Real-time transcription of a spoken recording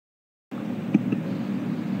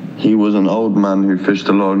He was an old man who fished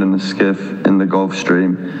alone in a skiff in the Gulf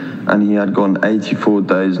Stream, and he had gone 84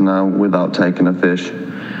 days now without taking a fish.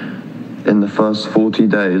 In the first 40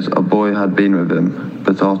 days, a boy had been with him,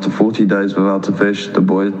 but after 40 days without a fish, the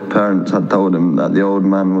boy's parents had told him that the old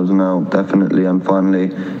man was now definitely and finally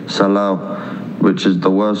salau, which is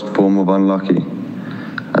the worst form of unlucky.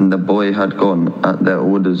 And the boy had gone at their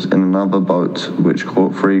orders in another boat, which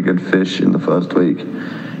caught 3 good fish in the first week.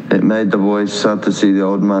 It made the boy sad to see the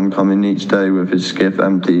old man coming each day with his skiff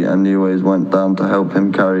empty, and he always went down to help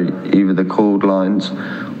him carry either the coiled lines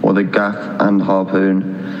or the gaff and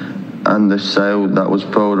harpoon, and the sail that was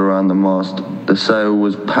furled around the mast. The sail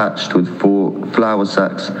was patched with 4 flour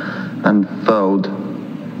sacks and furled.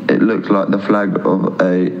 It looked like the flag of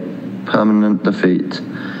a permanent defeat.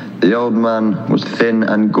 The old man was thin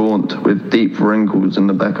and gaunt, with deep wrinkles in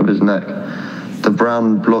the back of his neck. The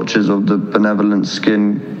brown blotches of the benevolent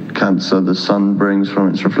skin cancer the sun brings from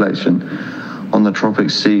its reflection on the tropic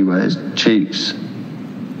sea where his cheeks.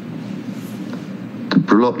 The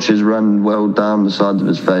blotches ran well down the sides of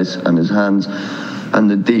his face and his hands, and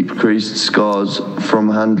the deep creased scars from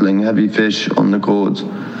handling heavy fish on the cords.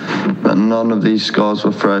 But none of these scars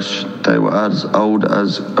were fresh. They were as old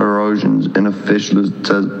as erosions in a fishless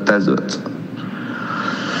desert.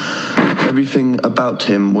 Everything about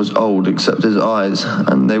him was old except his eyes,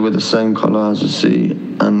 and they were the same color as the sea,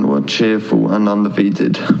 and were cheerful and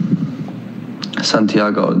undefeated.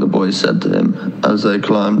 Santiago, the boy said to him, as they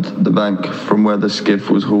climbed the bank from where the skiff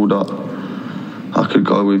was hauled up, I could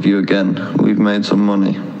go with you again. We've made some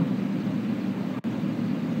money.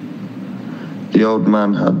 The old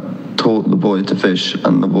man had taught the boy to fish,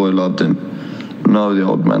 and the boy loved him. No, the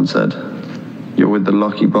old man said, you're with the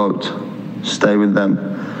lucky boat. Stay with them.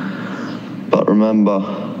 But remember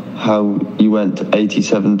how you went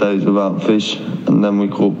 87 days without fish, and then we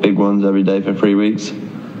caught big ones every day for 3 weeks?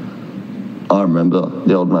 I remember,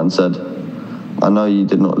 the old man said. I know you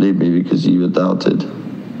did not leave me because you were doubted.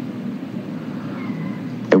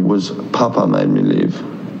 It was Papa made me leave.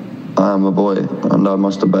 I am a boy, and I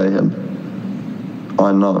must obey him.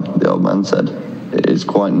 I know, the old man said. It is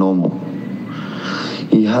quite normal.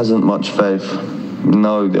 He hasn't much faith.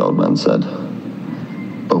 No, the old man said.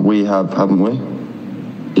 But we have, haven't we?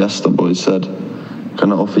 Yes, the boy said.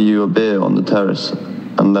 Can I offer you a beer on the terrace,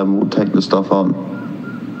 and then we'll take the stuff home?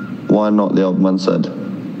 Why not, the old man said.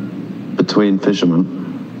 Between fishermen.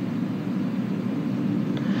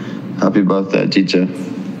 Happy birthday, teacher,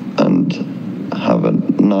 and have a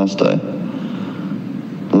nice day.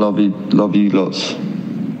 Love you lots.